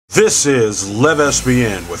This is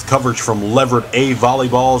LevSPN with coverage from Leverett A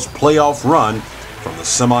Volleyball's playoff run from the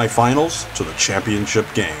semifinals to the championship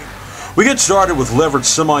game. We get started with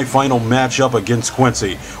Leverett's semifinal matchup against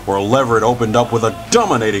Quincy, where Leverett opened up with a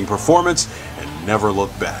dominating performance and never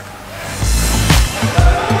looked back.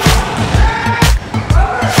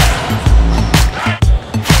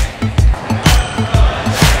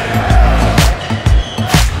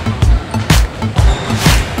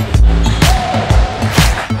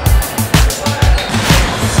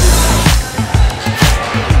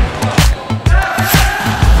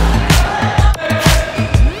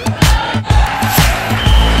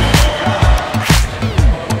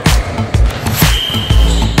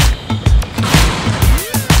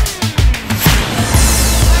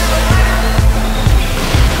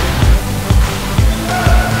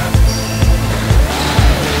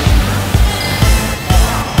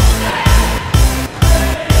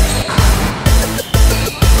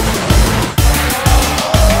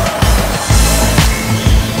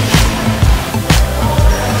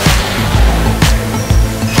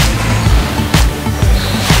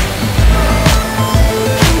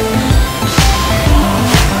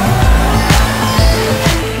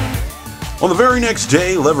 On the very next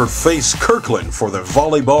day, Leverett faced Kirkland for the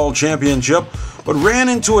volleyball championship, but ran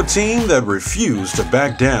into a team that refused to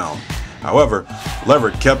back down. However,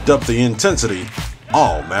 Leverett kept up the intensity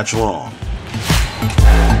all match long.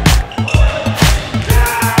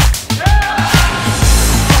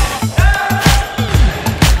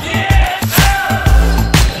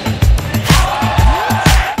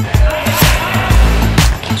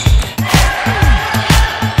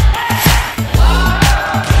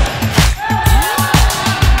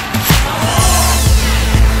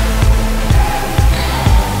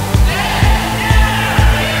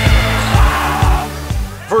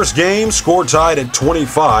 First game, score tied at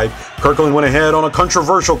 25. Kirkland went ahead on a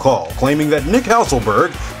controversial call, claiming that Nick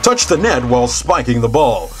Hasselberg touched the net while spiking the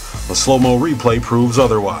ball. The slow-mo replay proves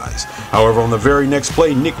otherwise. However, on the very next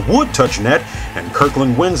play, Nick would touch net, and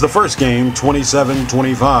Kirkland wins the first game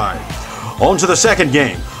 27-25. On to the second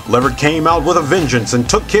game. Leverett came out with a vengeance and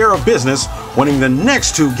took care of business, winning the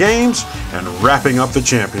next two games and wrapping up the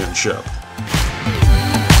championship.